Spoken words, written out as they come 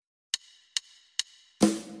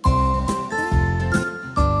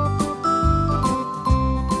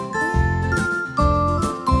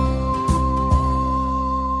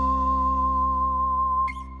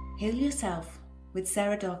Yourself with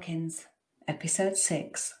Sarah Dawkins, Episode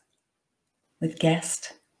 6, with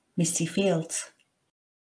guest Misty Fields.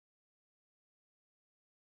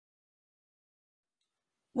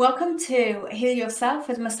 Welcome to Heal Yourself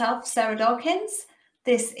with myself, Sarah Dawkins.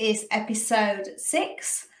 This is Episode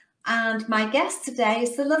 6, and my guest today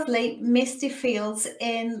is the lovely Misty Fields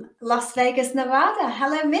in Las Vegas, Nevada.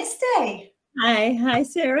 Hello, Misty. Hi,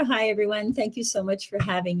 Sarah. Hi, everyone. Thank you so much for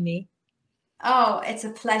having me. Oh, it's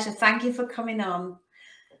a pleasure. Thank you for coming on.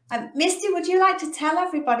 Misty, would you like to tell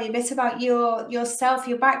everybody a bit about yourself,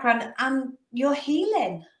 your background, and your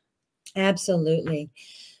healing? Absolutely.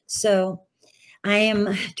 So I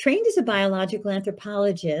am trained as a biological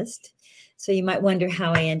anthropologist. So you might wonder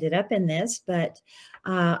how I ended up in this, but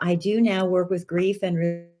I do now work with grief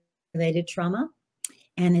and related trauma,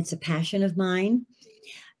 and it's a passion of mine.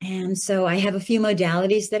 And so I have a few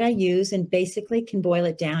modalities that I use, and basically can boil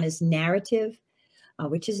it down as narrative,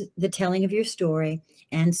 which is the telling of your story,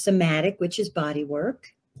 and somatic, which is body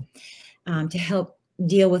work, to help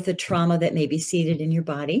deal with the trauma that may be seated in your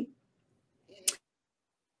body.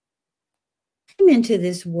 I'm into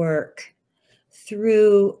this work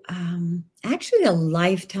through actually a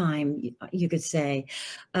lifetime, you could say,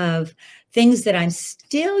 of things that I'm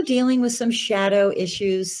still dealing with, some shadow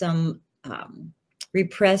issues, some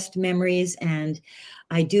repressed memories, and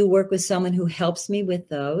I do work with someone who helps me with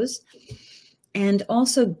those, and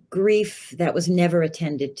also grief that was never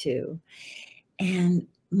attended to. And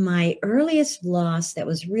my earliest loss that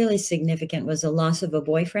was really significant was a loss of a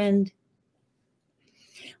boyfriend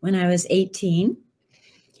when I was 18.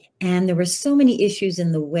 And there were so many issues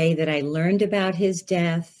in the way that I learned about his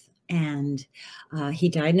death, and he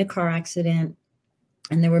died in a car accident.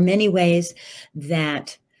 And there were many ways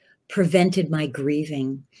that prevented my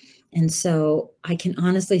grieving. And so I can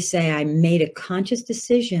honestly say I made a conscious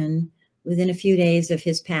decision within a few days of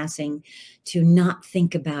his passing to not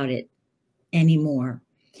think about it anymore.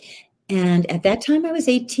 And at that time I was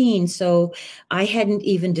 18, so I hadn't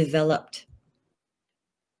even developed.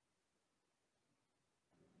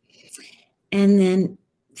 And then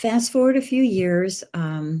fast forward a few years,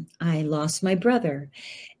 I lost my brother,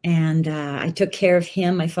 and I took care of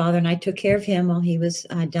him. My father and I took care of him while he was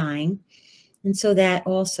dying. And so that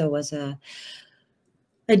also was a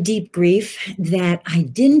deep grief that I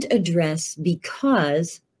didn't address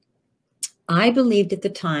because I believed at the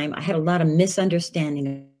time, I had a lot of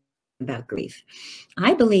misunderstanding about grief.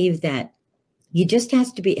 I believed that you just had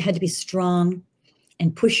to be strong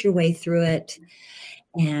and push your way through it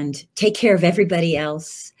and take care of everybody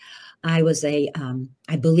else. I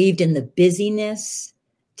believed in the busyness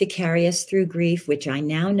to carry us through grief, which I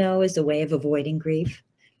now know is a way of avoiding grief.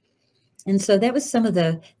 And so that was some of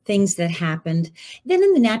the things that happened. Then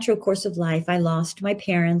in the natural course of life, I lost my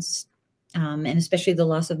parents, and especially the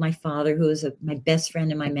loss of my father, who was my best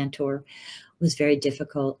friend and my mentor, was very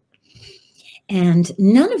difficult. And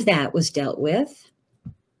none of that was dealt with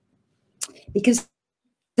because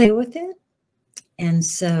I deal with it. And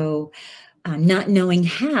so not knowing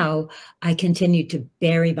how, I continued to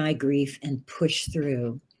bury my grief and push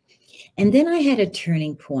through. And then I had a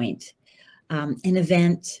turning point, an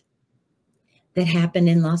event that happened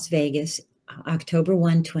in Las Vegas, October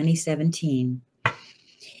 1, 2017.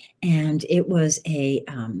 And it was a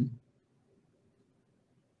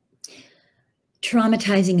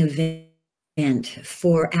traumatizing event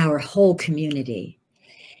for our whole community.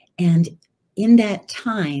 And in that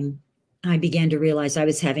time, I began to realize I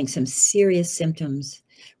was having some serious symptoms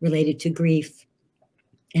related to grief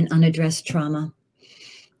and unaddressed trauma.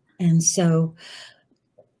 And so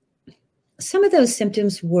some of those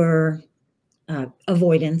symptoms were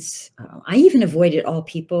avoidance. I even avoided all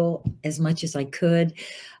people as much as I could.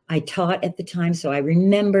 I taught at the time, so I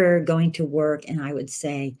remember going to work and I would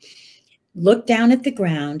say, look down at the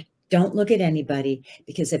ground, don't look at anybody,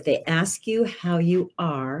 because if they ask you how you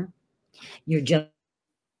are, you're just.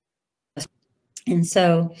 And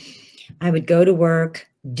so I would go to work,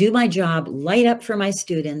 do my job, light up for my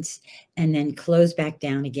students, and then close back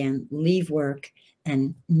down again, leave work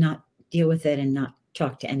and not deal with it and not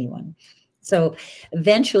talk to anyone. So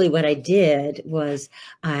eventually what I did was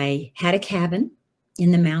I had a cabin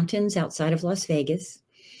in the mountains outside of Las Vegas.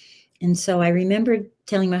 And so I remembered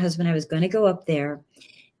telling my husband I was going to go up there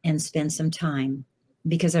and spend some time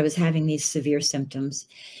because I was having these severe symptoms.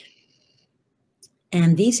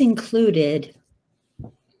 And these included,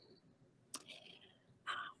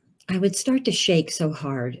 I would start to shake so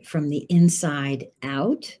hard from the inside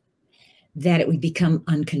out that it would become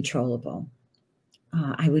uncontrollable.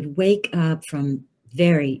 I would wake up from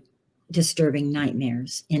very disturbing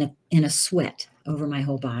nightmares in a sweat over my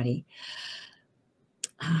whole body.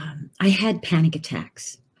 I had panic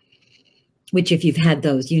attacks, which if you've had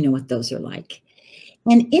those, you know what those are like.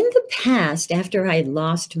 And in the past, after I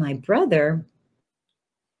lost my brother,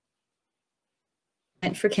 I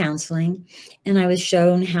went for counseling and I was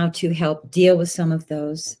shown how to help deal with some of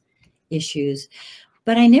those issues,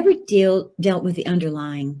 but I never dealt with the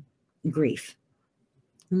underlying grief.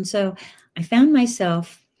 And so I found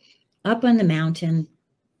myself up on the mountain,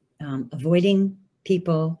 avoiding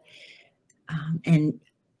people, and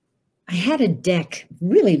I had a deck,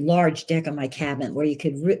 really large deck on my cabin where you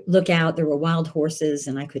could look out. There were wild horses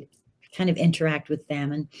and I could kind of interact with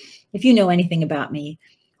them. And if you know anything about me,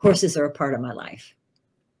 horses are a part of my life.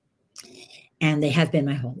 And they have been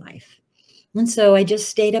my whole life. And so I just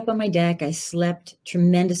stayed up on my deck. I slept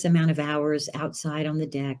tremendous amount of hours outside on the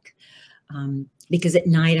deck, because at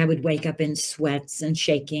night I would wake up in sweats and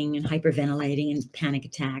shaking and hyperventilating and panic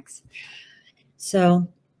attacks. So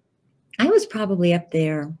I was probably up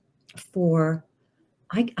there for,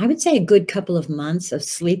 I would say, a good couple of months of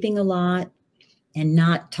sleeping a lot and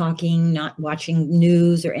not talking, not watching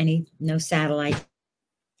news or no satellite.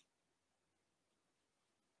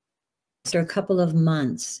 After a couple of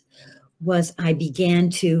months I began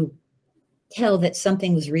to tell that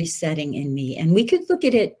something was resetting in me. And we could look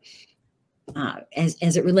at it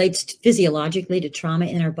as it relates to physiologically to trauma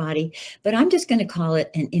in our body, but I'm just going to call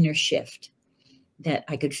it an inner shift, that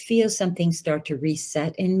I could feel something start to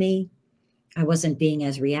reset in me. I wasn't being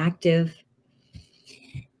as reactive.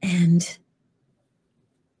 And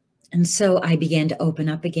so I began to open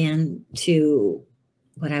up again to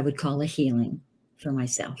what I would call a healing for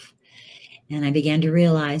myself. And I began to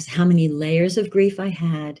realize how many layers of grief I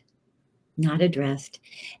had not addressed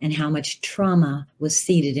and how much trauma was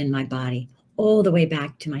seated in my body all the way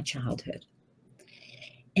back to my childhood.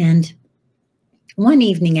 And one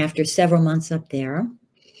evening, after several months up there,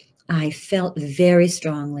 I felt very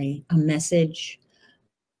strongly a message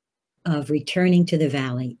of returning to the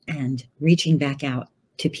valley and reaching back out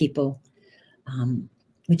to people,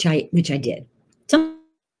 which I did.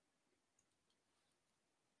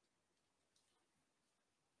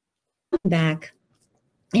 Back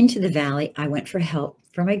into the valley, I went for help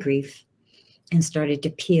for my grief and started to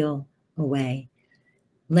peel away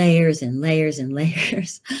layers and layers and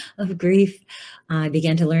layers of grief. I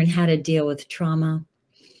began to learn how to deal with trauma.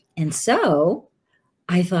 And so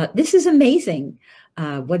I thought, this is amazing.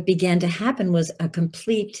 What began to happen was a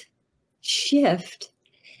complete shift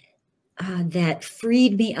that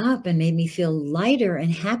freed me up and made me feel lighter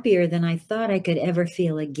and happier than I thought I could ever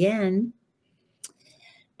feel again.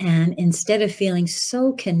 And instead of feeling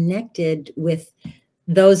so connected with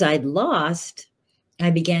those I'd lost, I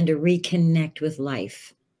began to reconnect with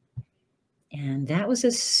life. And that was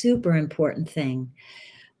a super important thing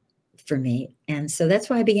for me. And so that's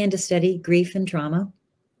why I began to study grief and trauma.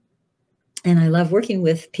 And I love working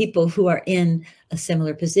with people who are in a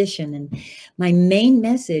similar position. And my main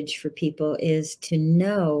message for people is to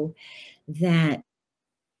know that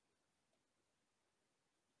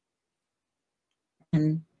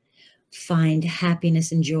and find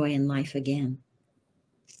happiness and joy in life again.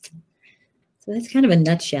 So that's kind of a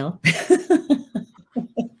nutshell.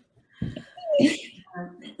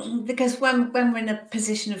 Because when we're in a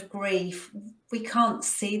position of grief, we can't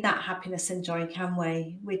see that happiness and joy, can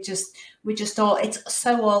we? We just all, it's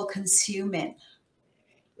so all consuming.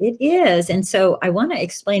 It is. And so I want to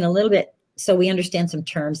explain a little bit so we understand some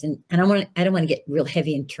terms, and I don't want to get real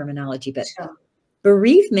heavy in terminology, but sure.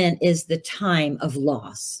 Bereavement is the time of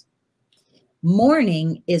loss.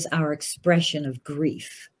 Mourning is our expression of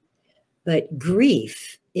grief, but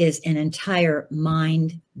grief is an entire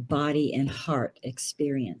mind, body, and heart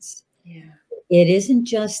experience. Yeah. It isn't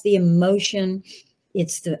just the emotion,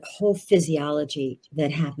 it's the whole physiology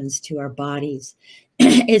that happens to our bodies.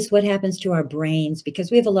 It's what happens to our brains,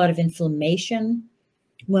 because we have a lot of inflammation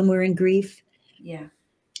when we're in grief. Yeah.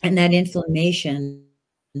 And that inflammation,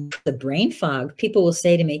 the brain fog, people will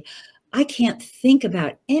say to me, I can't think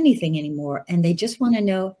about anything anymore. And they just want to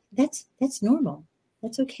know that's normal.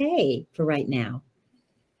 That's okay for right now.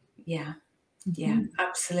 Yeah. Yeah,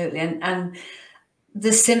 absolutely. And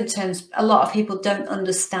the symptoms, a lot of people don't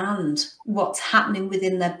understand what's happening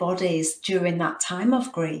within their bodies during that time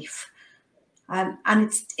of grief.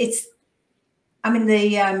 And it's, I mean,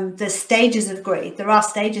 the stages of grief, there are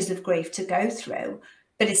stages of grief to go through,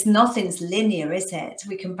 but nothing's linear, is it?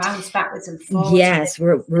 We can bounce backwards and forwards. Yes,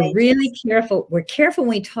 we're really careful. We're careful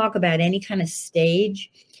when we talk about any kind of stage,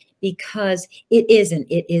 because it isn't.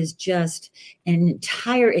 It is just an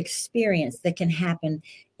entire experience that can happen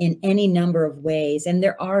in any number of ways. And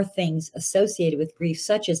there are things associated with grief,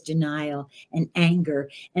 such as denial and anger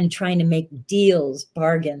and trying to make deals,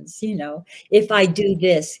 bargains. If I do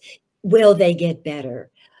this, will they get better?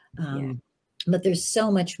 Yeah. But there's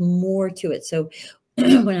so much more to it. So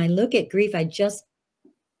when I look at grief, one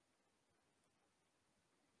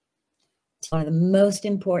of the most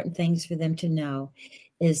important things for them to know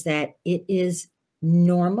is that it is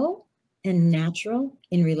normal and natural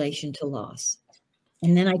in relation to loss.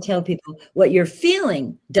 And then I tell people what you're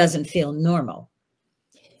feeling doesn't feel normal.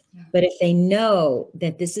 But if they know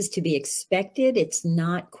that this is to be expected, it's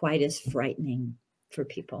not quite as frightening for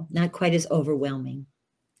people, not quite as overwhelming.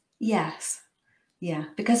 Yes. Yeah.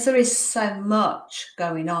 Because there is so much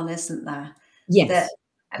going on, isn't there? Yes.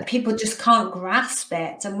 That people just can't grasp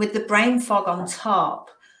it. And with the brain fog on top,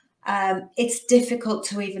 it's difficult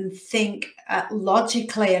to even think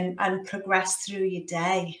logically and progress through your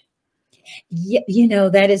day. Yeah,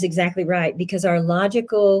 that is exactly right, because our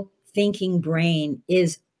logical thinking brain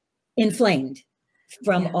is inflamed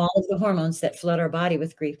from all of the hormones that flood our body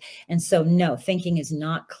with grief. And so, no, thinking is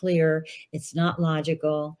not clear. It's not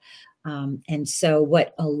logical. And so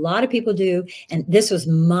what a lot of people do, and this was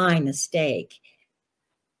my mistake,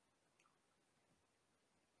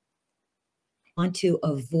 want to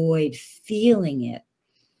avoid feeling it.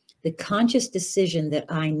 The conscious decision that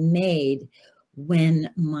I made when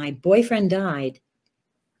my boyfriend died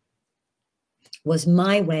was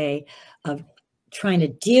my way of trying to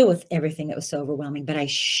deal with everything that was so overwhelming, but I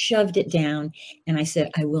shoved it down and I said,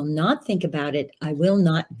 I will not think about it. I will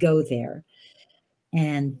not go there.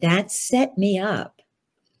 And that set me up.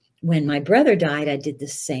 When my brother died, I did the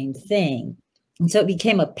same thing. And so it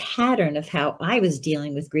became a pattern of how I was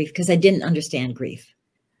dealing with grief because I didn't understand grief.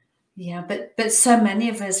 Yeah, but so many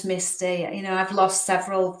of us, Misty, I've lost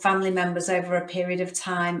several family members over a period of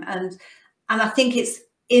time. And I think it's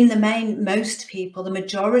in the main, most people, the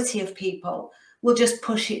majority of people will just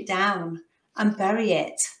push it down and bury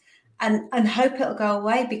it and hope it'll go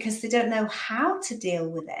away because they don't know how to deal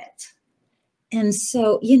with it. And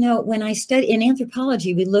so, when I study in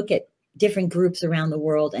anthropology, we look at different groups around the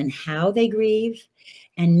world and how they grieve,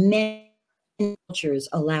 and many cultures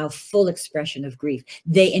allow full expression of grief.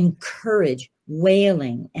 They encourage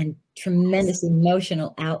wailing and tremendous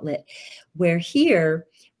emotional outlet, where here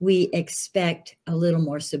we expect a little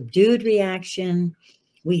more subdued reaction.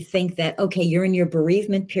 We think that, okay, you're in your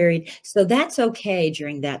bereavement period, so that's okay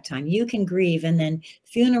during that time. You can grieve, and then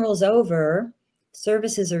funeral's over,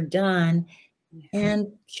 services are done, and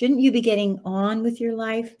shouldn't you be getting on with your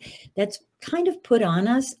life? That's kind of put on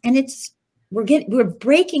us, and we're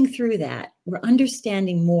breaking through that. We're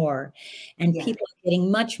understanding more, and people are getting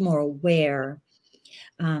much more aware.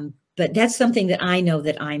 But that's something that I know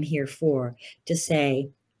that I'm here for, to say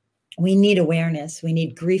we need awareness. We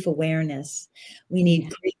need grief awareness. We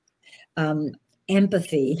need grief,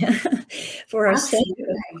 empathy for ourselves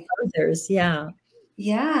and others. Yeah.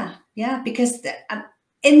 Yeah. Yeah. Because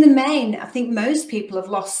in the main, I think most people have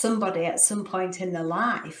lost somebody at some point in their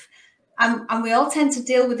life. And we all tend to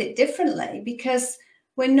deal with it differently because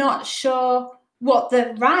we're not sure what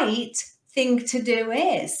the right thing to do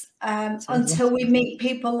is until we meet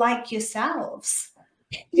people like yourselves.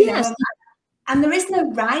 Yes. And there is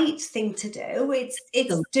no right thing to do. It's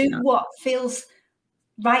do what feels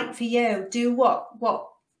right for you. Do what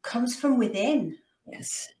comes from within.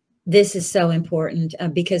 Yes. This is so important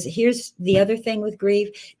because here's the other thing with grief.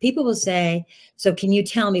 People will say, so can you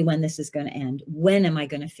tell me when this is going to end? When am I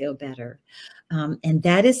going to feel better? And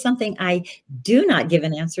that is something I do not give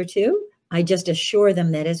an answer to. I just assure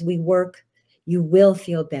them that as we work, you will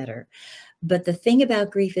feel better. But the thing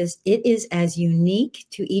about grief is it is as unique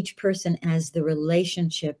to each person as the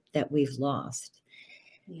relationship that we've lost.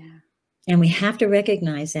 Yeah. And we have to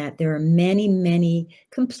recognize that there are many, many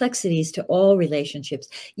complexities to all relationships.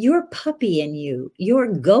 Your puppy and you, your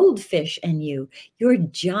goldfish and you, your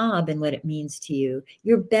job and what it means to you,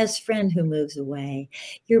 your best friend who moves away,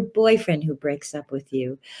 your boyfriend who breaks up with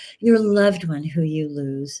you, your loved one who you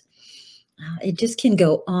lose. It just can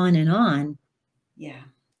go on and on. Yeah.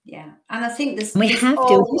 Yeah. And I think we have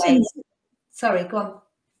always, to. Sorry, go on.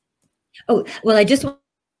 Oh, well, I just want.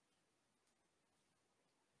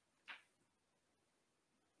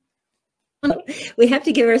 We have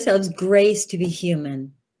to give ourselves grace to be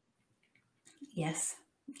human. Yes.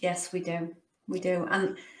 Yes, we do. We do.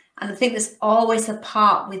 And I think there's always a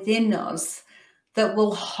part within us that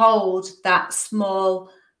will hold that small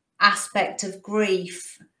aspect of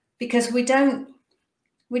grief because we don't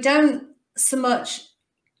so much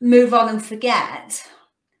move on and forget.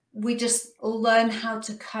 we just learn how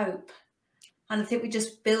to cope. And I think we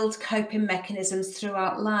just build coping mechanisms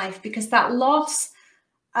throughout life, because that loss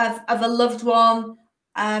of a loved one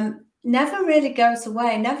never really goes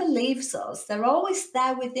away, never leaves us. They're always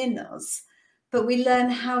there within us, but we learn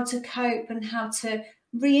how to cope and how to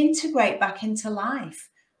reintegrate back into life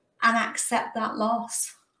and accept that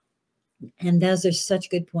loss. And those are such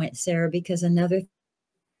good points, Sarah, because another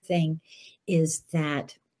thing is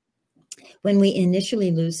that when we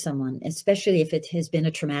initially lose someone, especially if it has been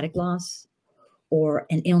a traumatic loss or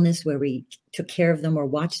an illness where we took care of them or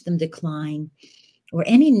watched them decline, or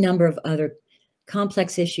any number of other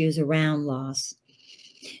complex issues around loss,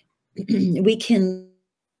 we can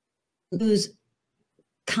lose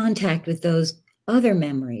contact with those other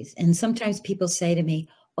memories. And sometimes people say to me,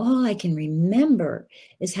 all I can remember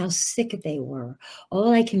is how sick they were.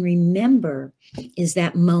 All I can remember is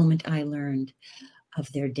that moment I learned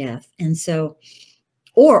of their death. And so,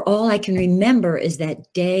 or all I can remember is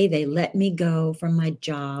that day they let me go from my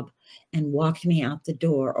job and walked me out the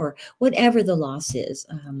door, or whatever the loss is.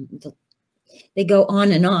 They go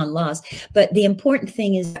on and on, loss. But the important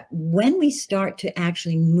thing is that when we start to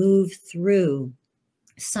actually move through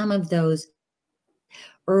some of those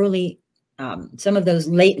early, some of those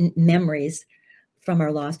latent memories from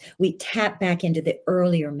our loss, we tap back into the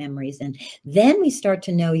earlier memories. And then we start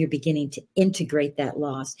to know you're beginning to integrate that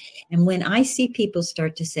loss. And when I see people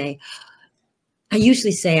start to say, I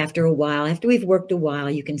usually say after a while, after we've worked a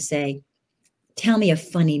while, you can say, tell me a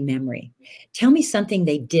funny memory. Tell me something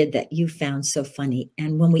they did that you found so funny.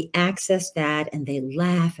 And when we access that and they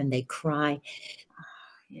laugh and they cry,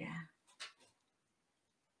 Yeah.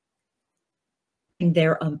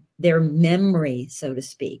 their memory, so to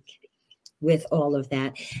speak, with all of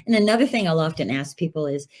that. And another thing I'll often ask people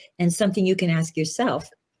is, and something you can ask yourself,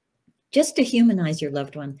 just to humanize your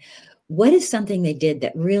loved one, what is something they did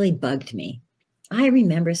that really bugged me? I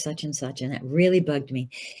remember such and such, and it really bugged me.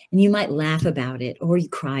 And you might laugh about it or you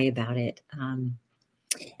cry about it.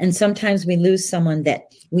 And sometimes we lose someone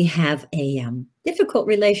that we have a difficult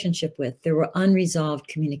relationship with. There were unresolved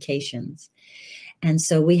communications. And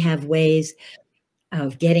so we have ways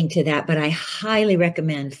of getting to that. But I highly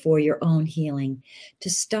recommend for your own healing to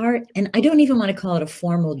start, and I don't even want to call it a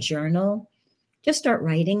formal journal, just start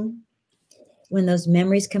writing. When those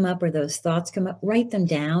memories come up or those thoughts come up, write them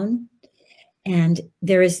down. And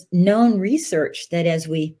there is known research that as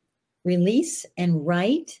we release and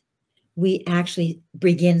write, we actually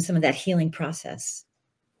begin some of that healing process.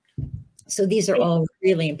 So these are all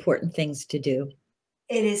really important things to do.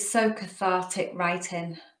 It is so cathartic,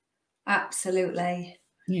 writing. Absolutely.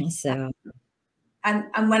 Yeah. So.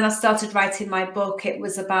 And when I started writing my book, it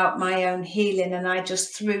was about my own healing, and I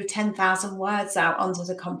just threw 10,000 words out onto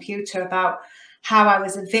the computer about how I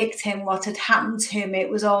was a victim, what had happened to me. It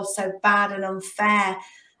was all so bad and unfair.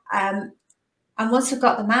 And once I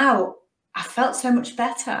got them out, I felt so much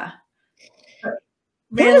better.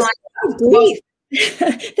 That was grief.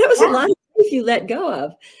 That was a lot of grief you let go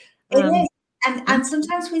of. It is. And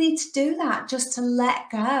sometimes we need to do that, just to let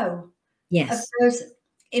go of those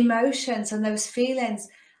emotions and those feelings.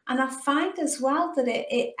 And I find as well that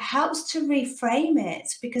it helps to reframe it,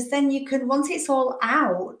 because then you can, once it's all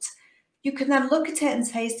out, you can then look at it and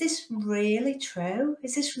say, is this really true?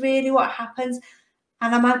 Is this really what happens?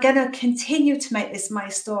 And am I going to continue to make this my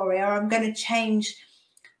story, or I'm going to change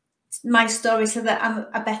my story so that I'm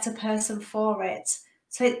a better person for it?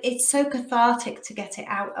 So it's so cathartic to get it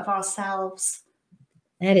out of ourselves.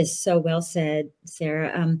 That is so well said,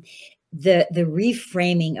 Sarah. The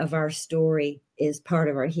reframing of our story is part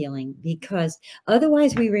of our healing, because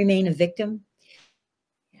otherwise we remain a victim.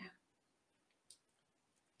 Yeah.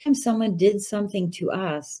 Someone did something to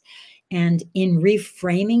us, and in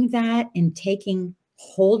reframing that and taking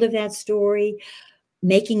hold of that story,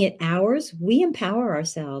 making it ours, we empower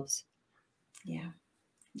ourselves. Yeah.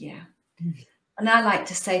 Yeah. And I like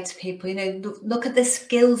to say to people, look at the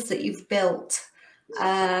skills that you've built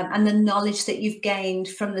and the knowledge that you've gained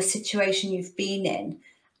from the situation you've been in,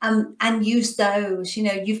 and use those.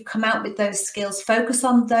 You've come out with those skills. Focus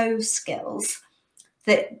on those skills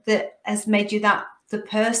that has made you the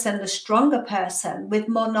person, the stronger person, with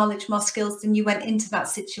more knowledge, more skills than you went into that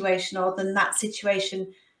situation, or than that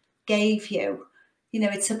situation gave you.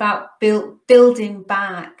 It's about building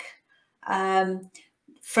back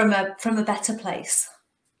from a better place.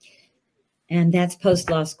 And that's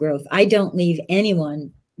post-loss growth. I don't leave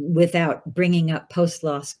anyone without bringing up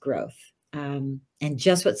post-loss growth. And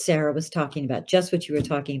just what Sarah was talking about, just what you were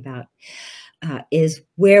talking about, is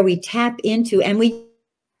where we tap into, and we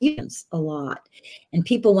a lot. And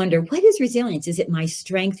people wonder, what is resilience? Is it my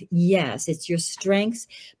strength? Yes, it's your strengths,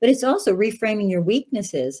 but it's also reframing your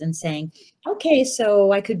weaknesses and saying, okay,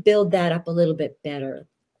 so I could build that up a little bit better.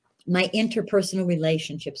 My interpersonal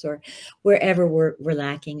relationships, or wherever we're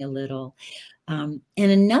lacking a little. And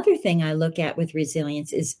another thing I look at with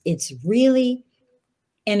resilience is it's really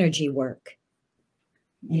energy work.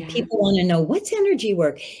 And people want to know, what's energy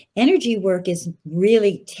work? Energy work is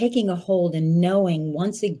really taking a hold and knowing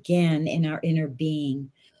once again in our inner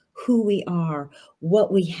being who we are,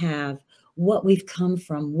 what we have, what we've come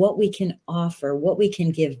from, what we can offer, what we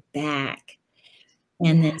can give back.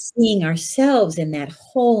 And then seeing ourselves in that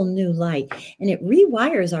whole new light. And it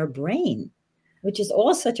rewires our brain, which is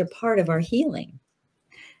all such a part of our healing.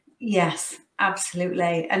 Yes,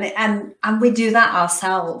 absolutely. And we do that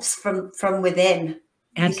ourselves from within.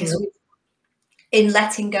 Absolutely. Because in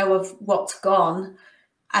letting go of what's gone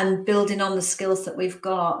and building on the skills that we've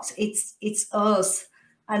got, it's us.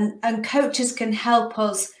 And coaches can help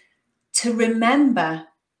us to remember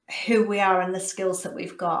who we are and the skills that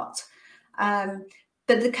we've got.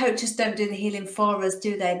 But the coaches don't do the healing for us,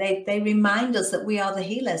 do they? They remind us that we are the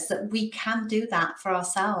healers, that we can do that for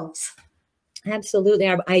ourselves.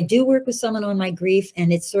 Absolutely. I do work with someone on my grief,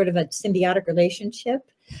 and it's sort of a symbiotic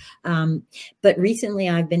relationship. But recently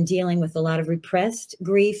I've been dealing with a lot of repressed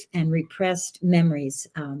grief and repressed memories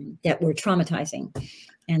that were traumatizing.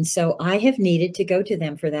 And so I have needed to go to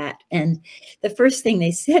them for that. And the first thing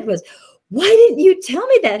they said was, why didn't you tell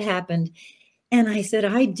me that happened? And I said,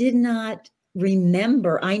 I did not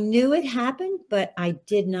remember. I knew it happened, but I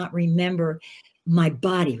did not remember. My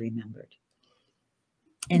body remembered.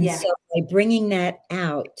 And so by bringing that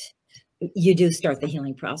out, you do start the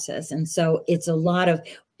healing process. And so it's a lot of,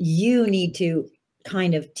 you need to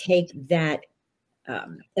kind of take that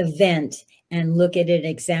event and look at it,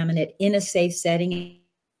 examine it in a safe setting.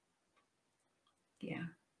 Yeah.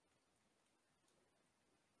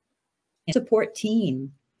 Support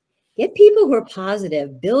team. Get people who are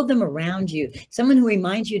positive, build them around you, someone who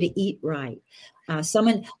reminds you to eat right,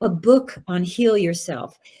 a book on heal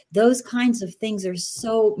yourself. Those kinds of things are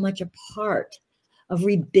so much a part of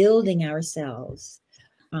rebuilding ourselves.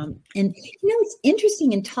 And it's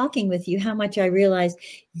interesting in talking with you how much I realized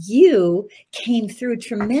you came through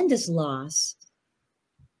tremendous loss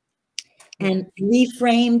and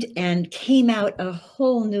reframed and came out a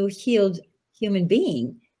whole new healed human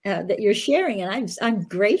being that you're sharing. And I'm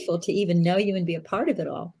grateful to even know you and be a part of it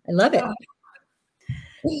all. I love it.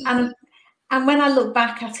 And when I look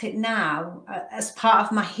back at it now, as part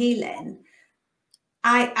of my healing,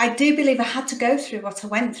 I do believe I had to go through what I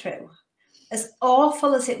went through. As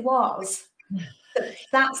awful as it was,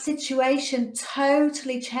 that situation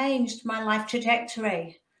totally changed my life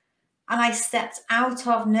trajectory. And I stepped out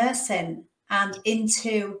of nursing and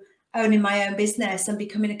into owning my own business and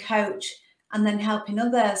becoming a coach and then helping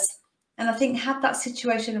others. And I think had that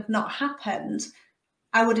situation have not happened,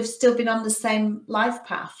 I would have still been on the same life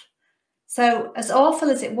path. So as awful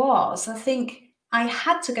as it was, I think I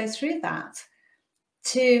had to go through that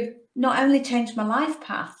to not only change my life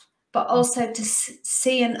path, but also to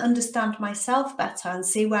see and understand myself better and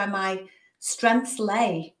see where my strengths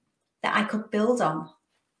lay that I could build on.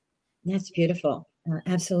 That's beautiful.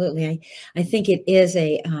 Absolutely. I think it is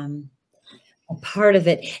a part of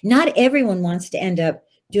it. Not everyone wants to end up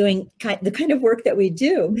doing the kind of work that we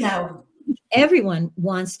do. No. Everyone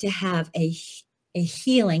wants to have a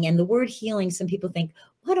healing. And the word healing, some people think,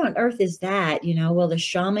 what on earth is that? Will the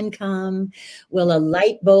shaman come? Will a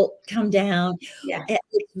light bolt come down? Yeah.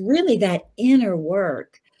 It's really that inner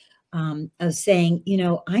work of saying,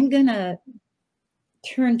 I'm going to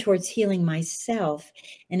turn towards healing myself.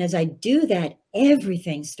 And as I do that,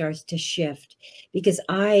 everything starts to shift because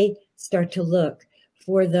I start to look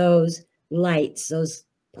for those lights, those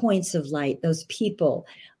points of light, those people,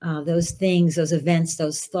 those things, those events,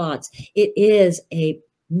 those thoughts. It is a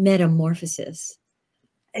metamorphosis.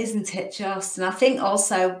 Isn't it just? And I think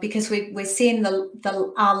also because we're seeing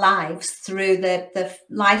our lives through the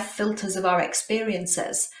life filters of our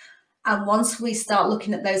experiences. And once we start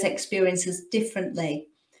looking at those experiences differently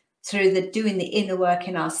through doing the inner work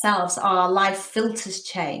in ourselves, our life filters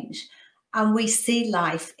change and we see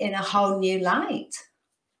life in a whole new light.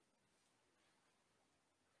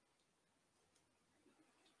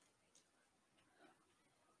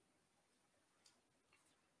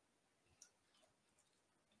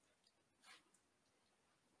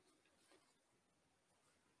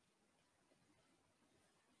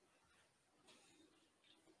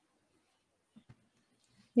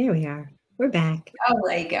 There we are. We're back. Oh,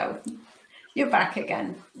 there you go. You're back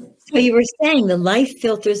again. So you were saying the life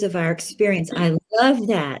filters of our experience. I love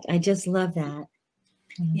that. I just love that.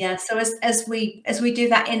 Yeah. So as we do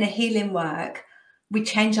that inner healing work, we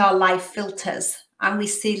change our life filters and we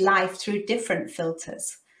see life through different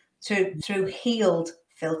filters, through healed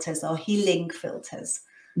filters or healing filters.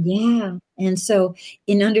 Yeah. And so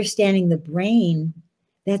in understanding the brain,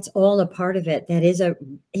 that's all a part of it. That is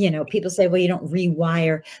people say, well, you don't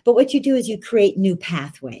rewire, but what you do is you create new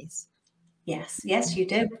pathways. Yes, you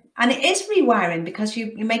do. And it is rewiring because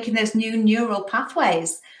you're making those new neural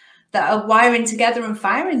pathways that are wiring together and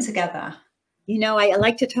firing together. I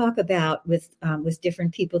like to talk about with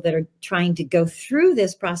different people that are trying to go through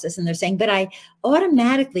this process, and they're saying, but I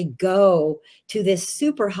automatically go to this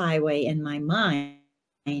superhighway in my mind.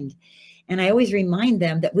 And I always remind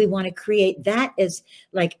them that we want to create that as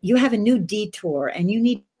like you have a new detour and you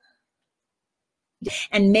need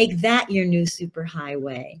and make that your new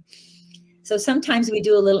superhighway. So sometimes we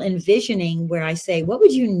do a little envisioning where I say, what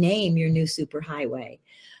would you name your new superhighway?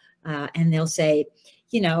 And they'll say,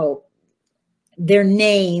 their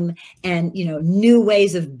name and, new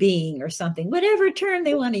ways of being or something, whatever term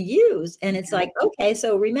they want to use. And it's like, okay,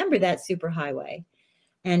 so remember that superhighway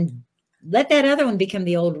and let that other one become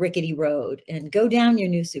the old rickety road and go down your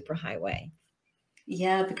new superhighway.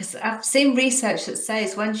 Yeah, because I've seen research that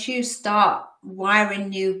says once you start wiring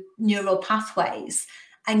new neural pathways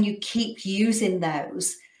and you keep using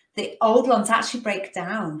those, the old ones actually break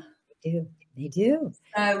down. They do.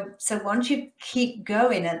 So once you keep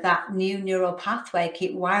going at that new neural pathway,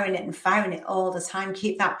 keep wiring it and firing it all the time,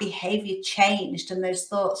 keep that behavior changed and those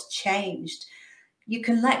thoughts changed, you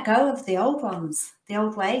can let go of the old ones, the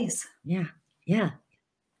old ways. Yeah.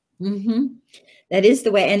 Mm-hmm. That is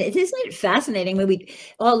the way. And isn't it fascinating when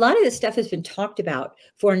a lot of this stuff has been talked about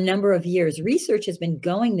for a number of years. Research has been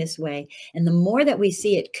going this way. And the more that we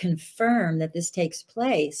see it confirm that this takes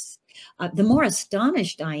place, the more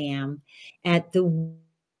astonished I am at the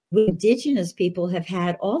indigenous people have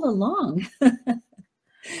had all along.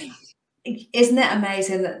 Isn't it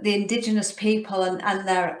amazing that the indigenous people and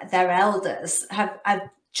their elders have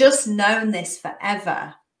just known this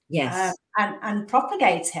forever? Yes. And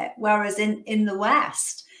propagate it. Whereas in the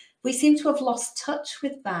West, we seem to have lost touch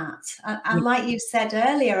with that. And like you said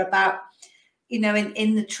earlier about, in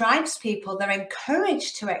the tribes people, they're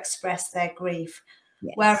encouraged to express their grief.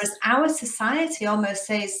 Yes. Whereas our society almost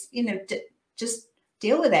says, just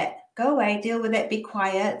deal with it, go away, deal with it, be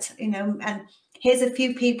quiet, and here's a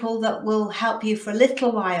few people that will help you for a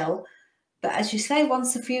little while. But as you say,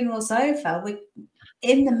 once the funeral's over,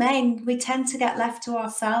 in the main, we tend to get left to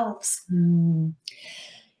ourselves.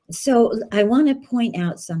 So I want to point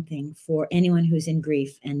out something for anyone who's in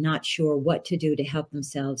grief and not sure what to do to help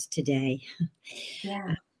themselves today.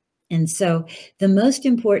 Yeah. And so the most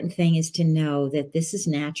important thing is to know that this is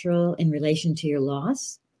natural in relation to your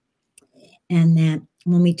loss. And that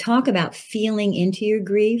when we talk about feeling into your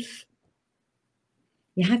grief,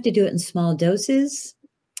 you have to do it in small doses.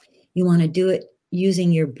 You want to do it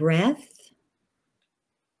using your breath.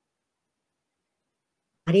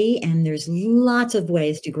 And there's lots of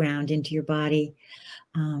ways to ground into your body.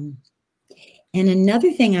 And another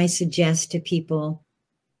thing I suggest to people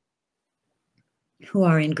who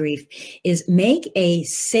are in grief is make a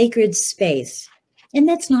sacred space. And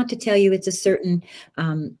that's not to tell you it's a certain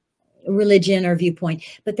religion or viewpoint,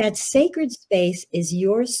 but that sacred space is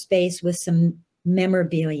your space with some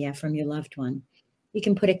memorabilia from your loved one. You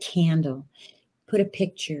can put a candle, put a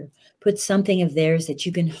picture, put something of theirs that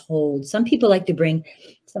you can hold. Some people like to bring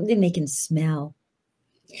something they can smell,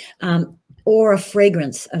 or a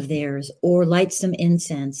fragrance of theirs, or light some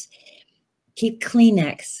incense. Keep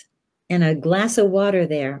Kleenex and a glass of water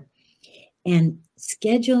there, and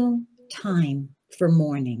schedule time for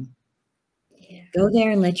mourning. Go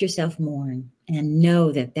there and let yourself mourn and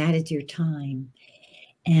know that that is your time.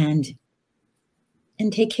 And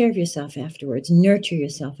take care of yourself afterwards. Nurture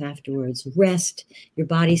yourself afterwards. Rest. Your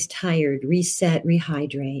body's tired. Reset,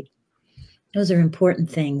 rehydrate. Those are important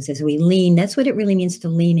things as we lean. That's what it really means to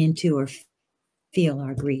lean into or feel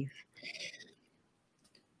our grief.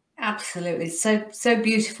 Absolutely. So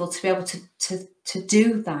beautiful to be able to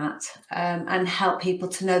do that, and help people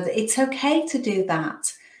to know that it's okay to do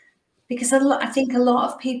that. Because I think a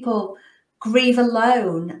lot of people grieve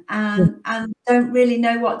alone and don't really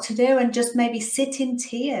know what to do and just maybe sit in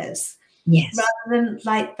tears. Yes. Rather than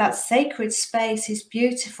like that sacred space is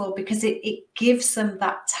beautiful because it gives them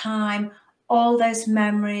that time, all those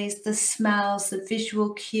memories, the smells, the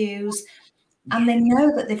visual cues, and they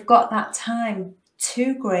know that they've got that time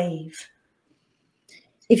to grieve.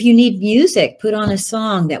 If you need music, put on a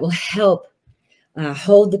song that will help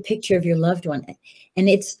hold the picture of your loved one. And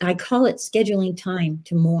I call it scheduling time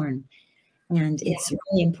to mourn. And Yeah. it's a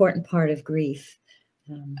really important part of grief.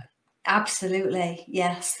 Absolutely.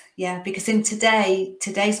 Yes. Yeah. Because in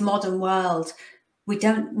today's modern world, we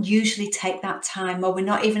don't usually take that time, or we're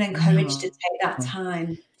not even encouraged to take that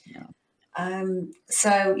time. No.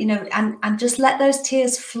 So, and just let those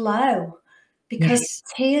tears flow, because Yes.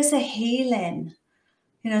 tears are healing.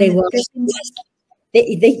 They wash.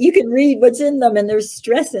 You can read what's in them, and there's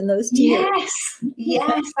stress in those tears.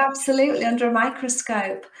 Yes, absolutely, under a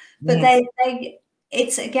microscope. But Yes.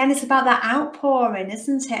 it's about that outpouring,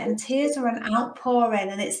 isn't it? And tears are an outpouring,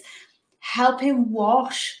 and it's helping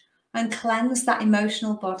wash and cleanse that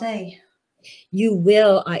emotional body. You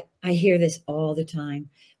will. I hear this all the time.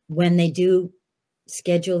 When they do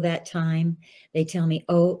schedule that time, they tell me,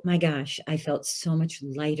 oh my gosh, I felt so much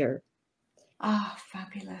lighter. Oh,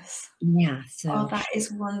 fabulous. Yeah. Oh, So, that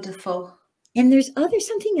is wonderful. and there's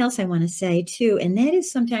something else I want to say too. And that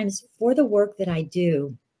is sometimes for the work that I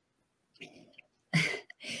do,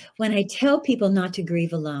 when I tell people not to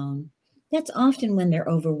grieve alone, that's often when they're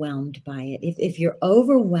overwhelmed by it. If you're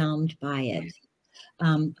overwhelmed by it,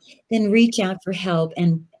 then reach out for help.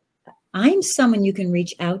 And I'm someone you can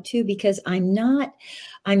reach out to, because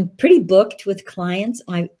I'm pretty booked with clients.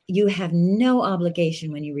 You have no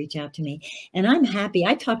obligation when you reach out to me. And I'm happy.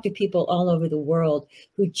 I talk to people all over the world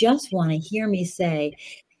who just want to hear me say,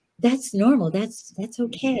 that's normal. That's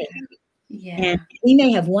okay. Yeah. And we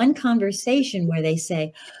may have one conversation where they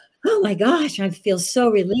say, oh my gosh, I feel so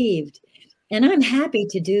relieved. And I'm happy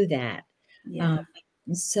to do that. Yeah.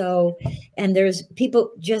 And there's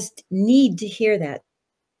people just need to hear that.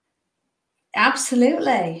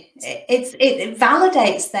 Absolutely. It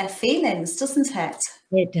validates their feelings, doesn't it?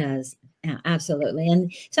 It does. Yeah, absolutely.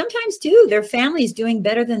 And sometimes too, their family's doing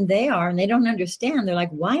better than they are, and they don't understand. They're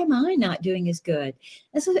like, why am I not doing as good?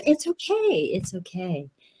 And so it's okay. It's okay.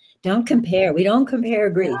 Don't compare. We don't compare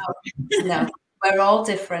grief. No, we're all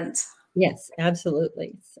different. Yes,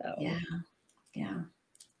 absolutely. So Yeah.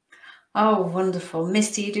 Oh, wonderful.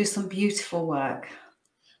 Misty, you do some beautiful work.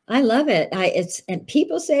 I love it. And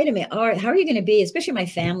people say to me, oh, how are you going to be? Especially my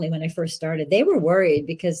family, when I first started, they were worried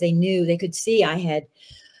because they could see I had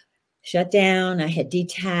shut down, I had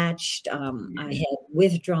detached, I had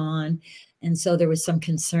withdrawn. And so there was some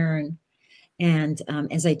concern. And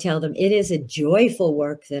as I tell them, it is a joyful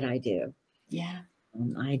work that I do. Yeah.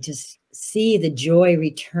 I just see the joy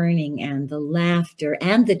returning, and the laughter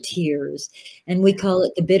and the tears. And we call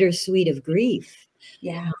it the bittersweet of grief.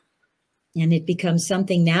 Yeah. And it becomes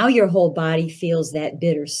something, now your whole body feels that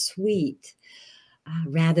bittersweet,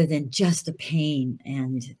 rather than just the pain.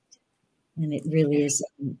 And it really is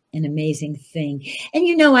an amazing thing.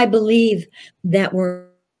 And I believe that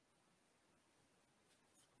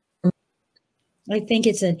I think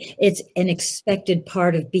it's an expected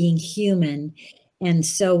part of being human. And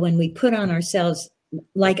so when we put on ourselves,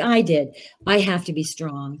 like I did, I have to be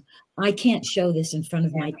strong. I can't show this in front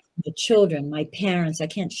of the children, my parents. I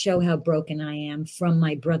can't show how broken I am from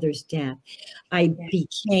my brother's death. I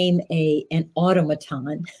became an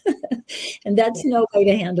automaton, and that's no way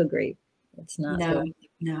to handle grief. It's not.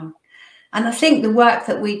 No. And I think the work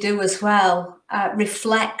that we do as well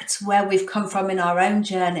reflects where we've come from in our own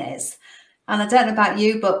journeys. And I don't know about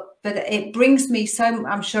you, but it brings me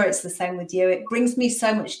I'm sure it's the same with you. It brings me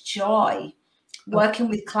so much joy working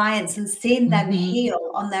with clients and seeing them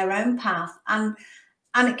heal on their own path. And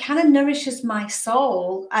it kind of nourishes my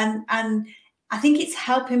soul. And I think it's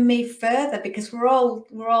helping me further, because we're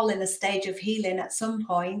all in a stage of healing at some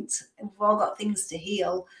point. We've all got things to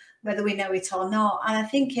heal, whether we know it or not. And I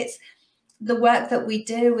think it's the work that we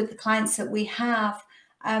do with the clients that we have,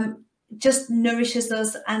 just nourishes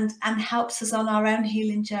us and helps us on our own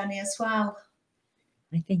healing journey as well.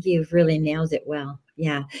 I think you've really nailed it well.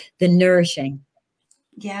 Yeah. The nourishing.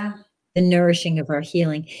 Yeah. The nourishing of our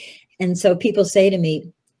healing. And so people say to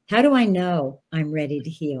me, how do I know I'm ready to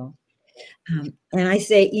heal? And I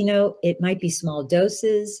say, it might be small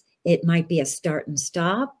doses. It might be a start and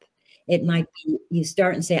stop. It might be you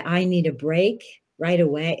start and say, I need a break right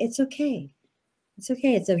away. It's okay. It's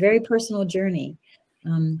okay. It's a very personal journey.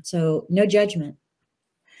 So no judgment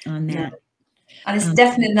on that. No. And it's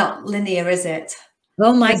definitely not linear, is it?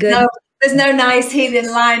 Oh my goodness. There's no nice healing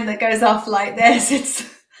line that goes off like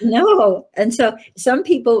this. No. And so some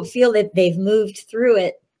people feel that they've moved through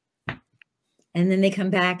it, and then they come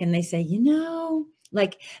back and they say,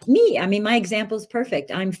 like me, I mean, my example is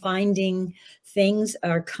perfect. I'm finding things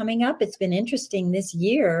are coming up. It's been interesting this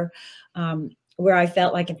year, where I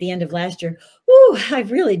felt like at the end of last year,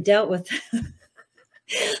 I've really dealt with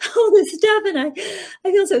all this stuff, and I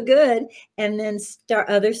feel so good. And then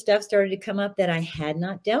other stuff started to come up that I had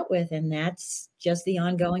not dealt with, and that's just the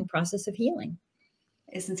ongoing process of healing.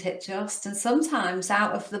 Isn't it just? And sometimes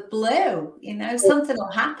out of the blue, something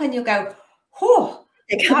will happen. You'll go, "Whew,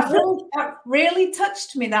 that really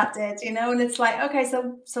touched me. That did," And it's like, okay,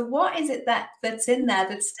 so what is it that's in there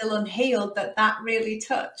that's still unhealed that really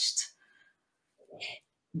touched?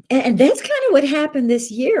 And that's kind of what happened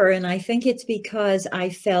this year. And I think it's because I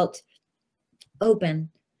felt open.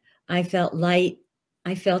 I felt light.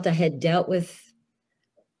 I felt I had dealt with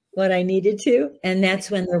what I needed to. And that's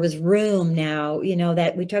when there was room now,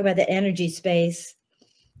 that we talk about the energy space.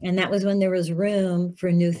 And that was when there was room for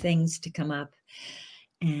new things to come up.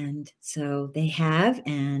 And so they have,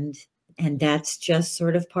 and that's just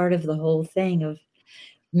sort of part of the whole thing of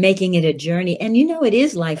making it a journey. And it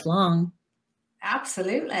is lifelong.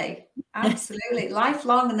 Absolutely. Absolutely.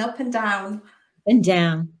 Lifelong and up and down. And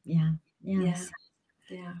down. Yeah. Yeah.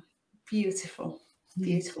 Yeah. Beautiful.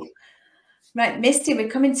 Beautiful. Right, Misty, we're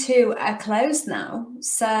coming to a close now.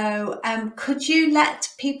 So could you let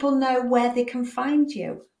people know where they can find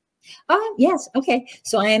you? Oh, yes. Okay.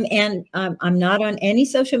 So I am, and I'm not on any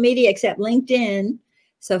social media except LinkedIn.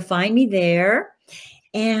 So find me there.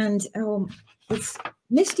 And it's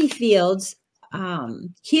Misty Fields,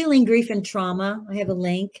 Healing Grief and Trauma. I have a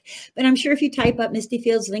link, but I'm sure if you type up Misty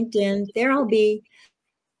Fields LinkedIn, there I'll be.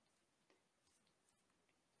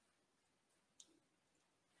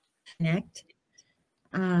 Connect.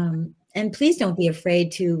 And please don't be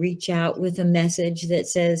afraid to reach out with a message that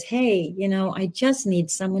says, hey, I just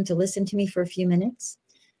need someone to listen to me for a few minutes.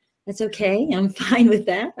 That's okay. I'm fine with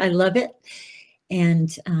that. I love it. And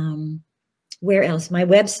where else? My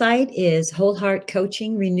website is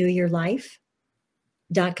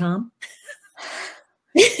wholeheartcoachingrenewyourlife.com.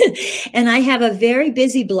 And I have a very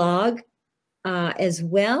busy blog, as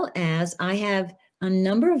well as I have a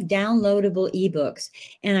number of downloadable ebooks.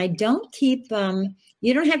 And I don't keep,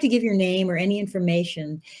 you don't have to give your name or any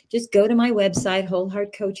information. Just go to my website,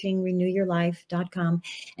 wholeheartcoachingrenewyourlife.com,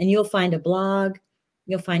 and you'll find a blog.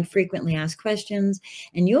 You'll find frequently asked questions,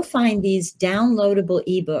 and you'll find these downloadable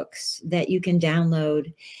ebooks that you can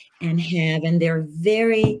download and have. And they're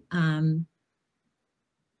very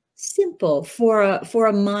simple for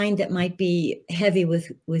a mind that might be heavy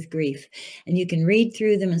with grief. And you can read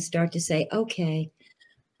through them and start to say, okay,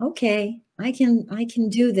 I can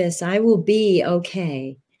do this. I will be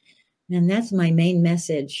okay. And that's my main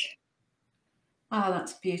message. Oh,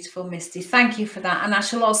 that's beautiful, Misty. Thank you for that. And I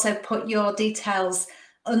shall also put your details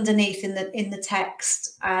underneath in the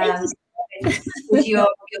text with your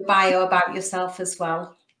bio about yourself as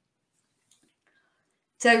well.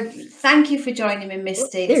 So thank you for joining me,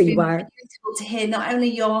 Misty. There it's you been are. beautiful to hear not only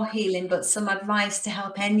your healing, but some advice to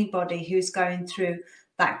help anybody who's going through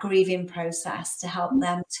that grieving process, to help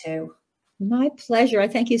them too. My pleasure. I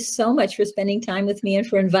thank you so much for spending time with me and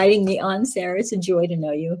for inviting me on, Sarah. It's a joy to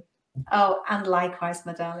know you. Oh, and likewise,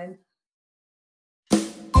 my darling.